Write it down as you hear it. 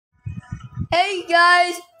Hey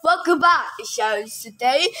guys, welcome back to the show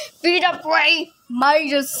today. Feed Up Ray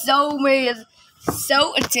made us so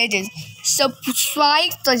excited.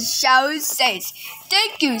 Subscribe to the show says.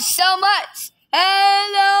 Thank you so much.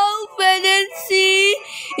 Hello, Fantasy.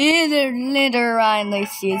 Either Litter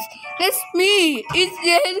Islands. That's me. It's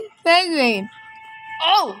the penguin.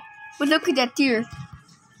 Oh, but look at that deer.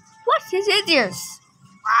 What is it there?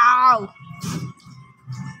 Wow.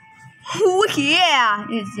 Oh yeah,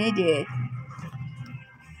 it's it.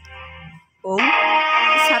 Oh,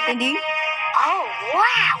 what's happening? Oh,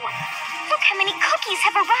 wow! Look how many cookies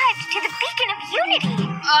have arrived to the Beacon of Unity!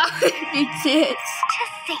 It's it. To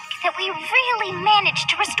think that we really managed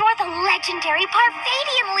to restore the legendary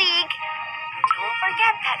Parfadian League! Don't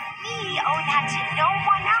forget that we owe that to no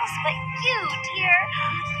one else but you, dear.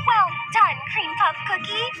 Well done, Cream Puff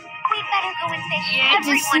Cookie. We'd better go and thank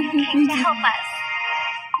everyone who came to help us.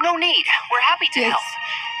 No need. We're happy to help.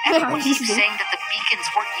 Everyone keeps saying that the beacons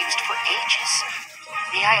weren't used for ages.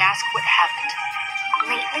 May I ask what happened?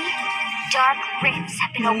 Lately, dark rifts have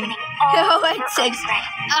been opening all over Earthray,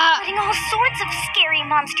 putting all sorts of scary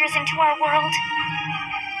monsters into our world.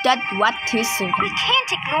 What is it? We can't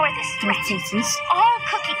ignore this threat. All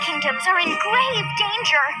Cookie Kingdoms are in grave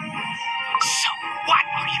danger. So, what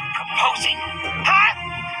are you proposing? Huh?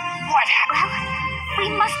 What happened? Well, we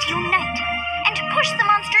must unite and push the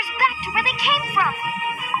monsters back to where they came from.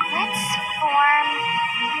 Let's form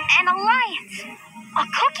an alliance, a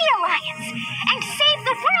Cookie Alliance, and save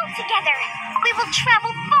the world together. We will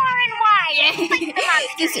travel far and wide and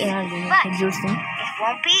fight the monsters. But it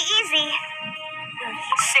won't be easy.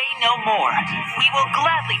 Say no more. We will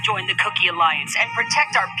gladly join the Cookie Alliance and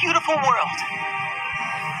protect our beautiful world.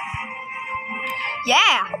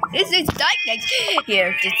 Yeah, this is darkness.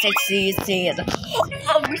 Here, this is it.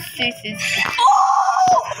 Oh, this is.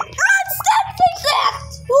 Oh, run, stop, take that.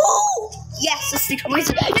 Oh, yes, this is. Yes.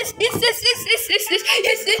 Where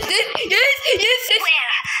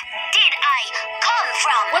did I come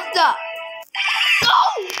from? What's up?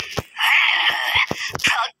 Oh!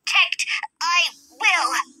 Protect, I will.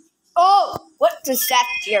 Oh, what does that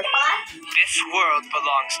dear? This world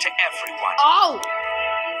belongs to everyone. Oh!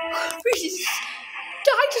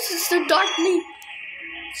 Darkness is so darkly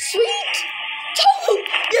sweet. Oh,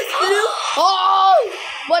 yes, blue. Oh!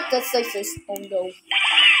 What does this? Oh no.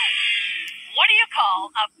 What do you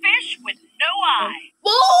call a fish with no eye?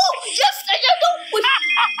 Oh, yes, I know.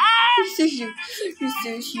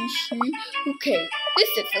 Okay,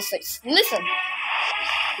 listen.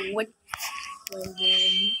 What?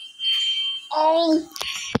 Oh,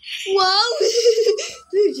 wow!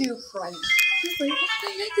 Did you cry?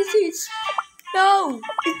 This is no.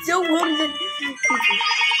 It's so woman.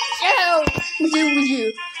 Yeah, with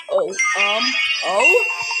you. Oh.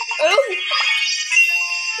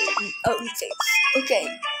 Okay.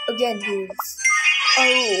 Again, here's.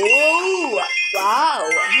 Oh, wow.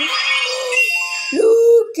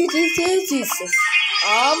 Look at this.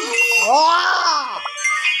 Wow.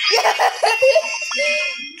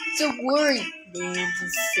 So worried.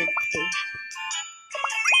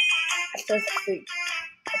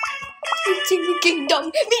 Kingdom.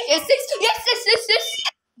 Yes.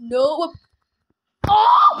 No.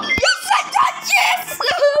 Oh, yes.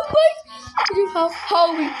 Oh my. You have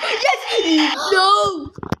Howie. Yes. No.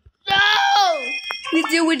 We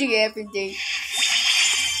do it every day.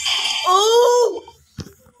 Oh.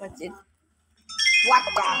 What's it? What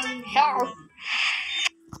the hell?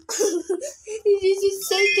 This is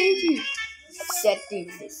so dangerous.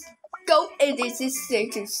 Settings. Go and this is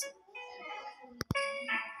settings.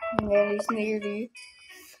 That is nearly.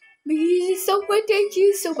 But this is so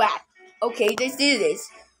dangerous, so bad. Okay, let's do this.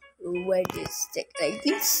 Where is the like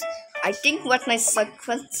this? I think what my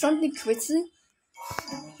something twisted.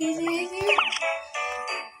 Okay.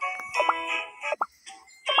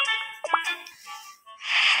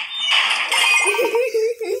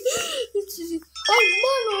 This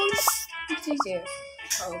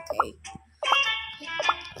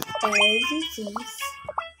is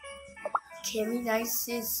Carrie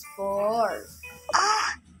Nice's for. Oh,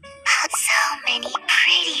 so many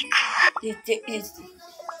pretty cookies.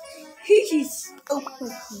 It is. Oh,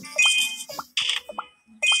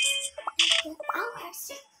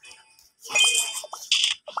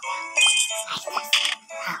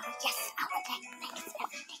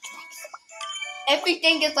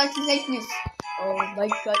 everything is like niceness. Oh my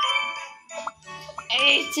god.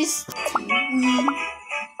 It's just.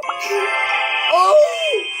 Oh!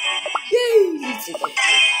 Yay!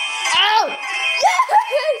 Oh!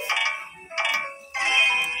 Yes!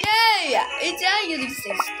 Yay! It's actually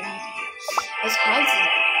so stuff. It's crazy.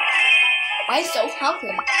 I'm so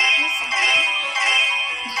hungry.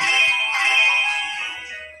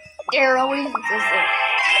 There always is it.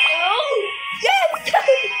 Oh, yes!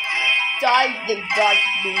 Diving,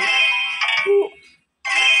 diving.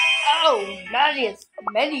 Oh, that is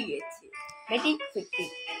many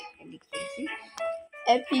quickly.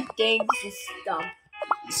 Everything is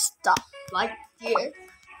stop right here.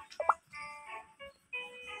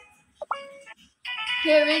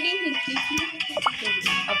 Here it is.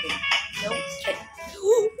 Okay. No, stay.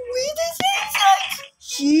 Wait a second.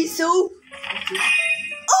 She's so.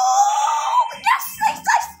 Oh, yes, like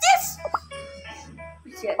this.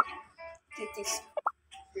 Yeah, get this.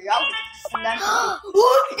 Oh,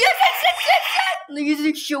 yes. Look at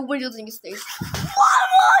the show when you're thinking stays. What?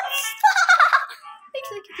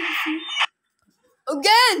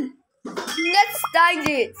 Again. Let's start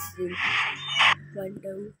it.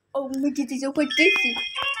 Window. Oh, look at this. What this is?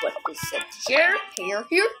 What is it? Here.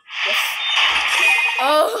 Yes.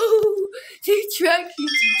 Oh, the track.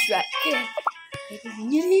 Here.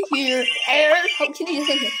 How can you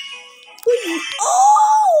say it?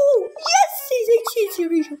 Oh, yes, it's a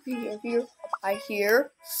here. I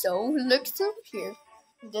hear. So looks over here.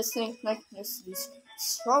 This thing like this is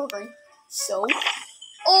strawberry. So,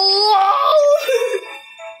 oh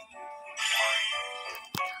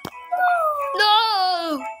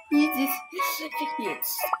no!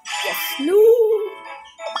 Yes, no,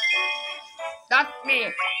 not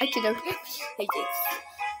me. I can do it.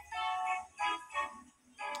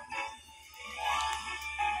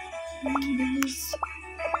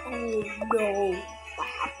 Oh no, what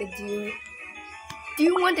happened to you? Do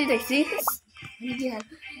you want to see this? Yeah.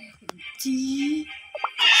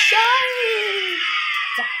 Shine!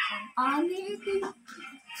 On it.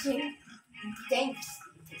 Thanks.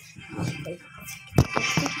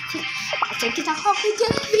 Take it off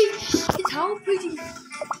again. It's all pretty.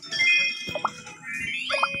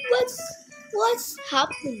 What's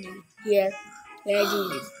happening here? Ready?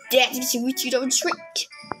 That's what you don't trick.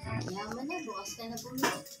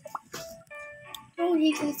 Oh,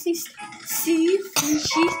 you can see fishy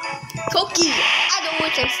cookie. I don't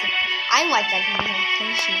want to. I like that.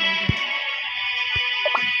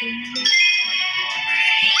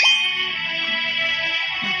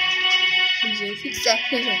 Fix that.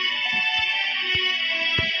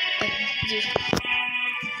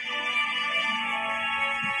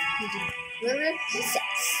 Where is this?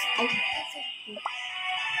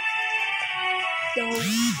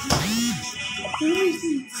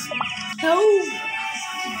 No.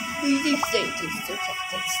 Really think it's so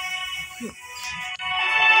this.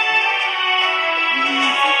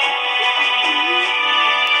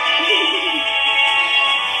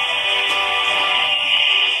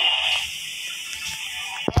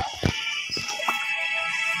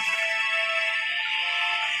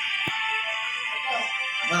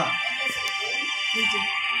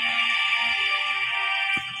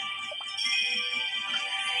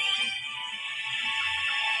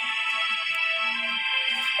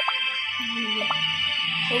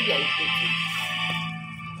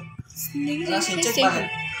 Langsung cek banget.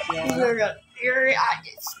 You're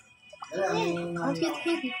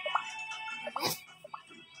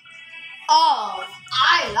oh,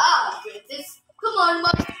 I love this. Come on,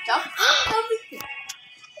 Mom.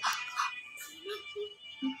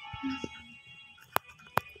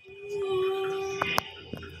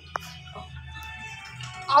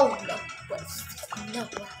 Oh no, what's no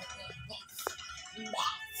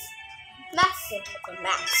massive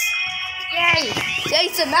mass. Yay!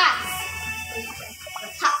 It's a mass.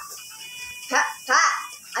 Ha!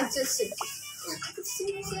 I just said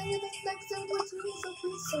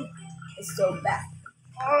it's so bad.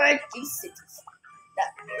 Alright, these cities. That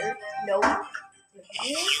there, no.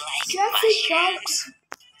 It's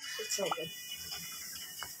so good.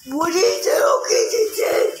 What is it?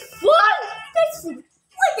 What?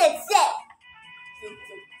 What is it?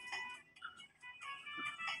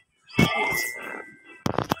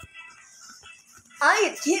 I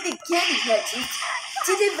am Kitty Catches.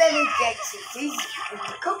 Kitty Benny Jackson.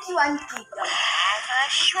 Cookie one kingdom.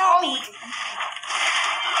 Show me.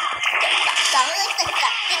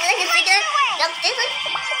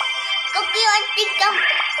 Cookie one kingdom.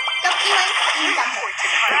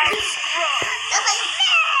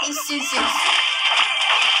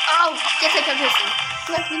 Oh, get a comparison.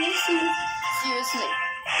 Let me see. Seriously.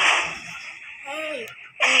 Hey.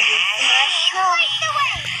 Show me the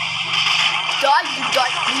way. Die,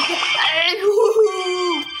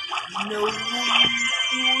 no.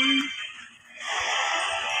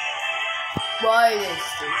 Why is this?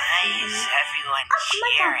 Why is everyone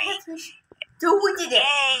cheering? Who did it? Yay!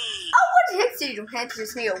 Oh, what did you do?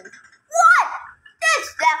 What?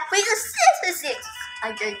 that with the scissors. I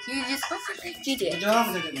can use this over the GD.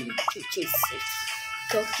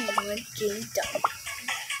 Cookie one kingdom.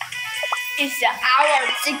 It's the hour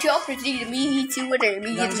of security to me to what I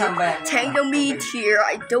mean. Tango me here,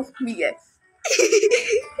 I don't mean it.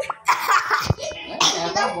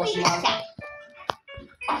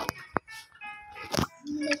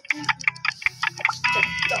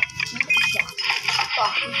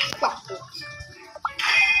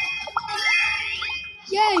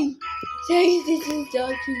 Yay! Say this is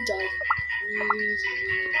Dungeon Dog.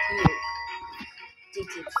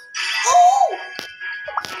 Oh!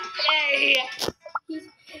 Yay!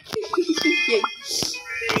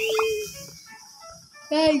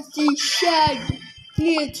 I see shag.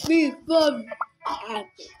 Let's be fun. I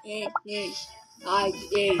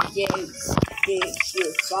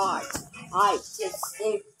you're fine. I just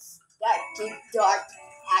think that the dark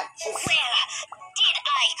actress. Where did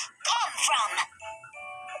I come from?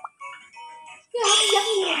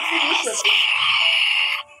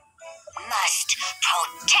 Must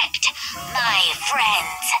protect my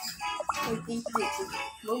friends.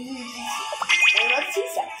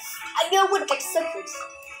 I know what the secrets.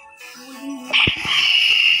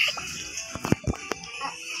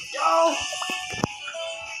 Oh.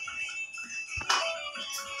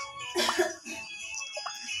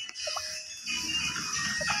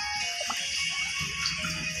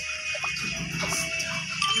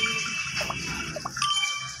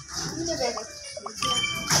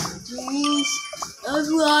 Jeez, I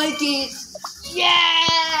like it.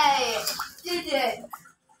 Yay! Did it.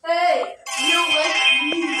 Hey, you like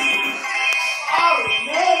me? Oh,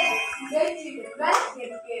 man, let's do the rest of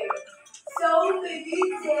here. So maybe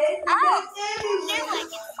did. Oh, you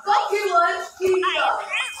like it. Fucking one, keep up.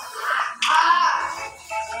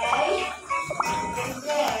 Okay. And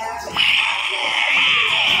there.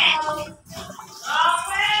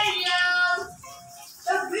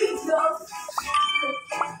 The big dog.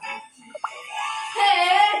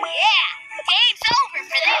 Hey. Yeah, game's over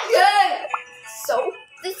for this. Good. So,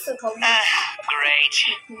 this is a Great.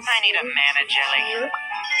 I need a mana jelly.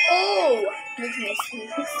 Oh, goodness.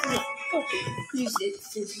 Okay, use it.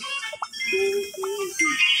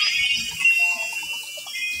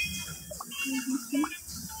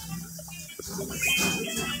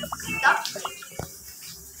 Stop.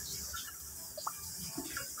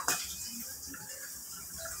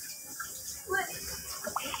 What?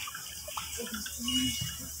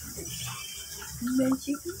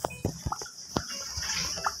 Magic.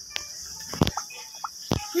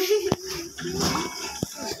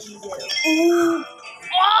 Ooh.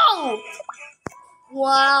 Wow!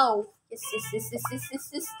 Wow! Yes.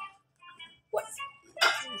 What?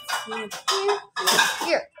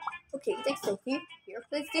 Here. Okay, next thing here. Here,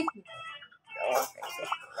 please take me.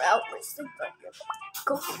 Well, let's think about your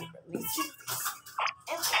go for the release.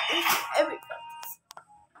 Everybody.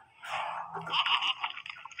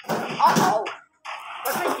 Uh-oh.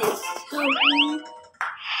 What is this?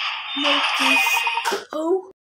 Make this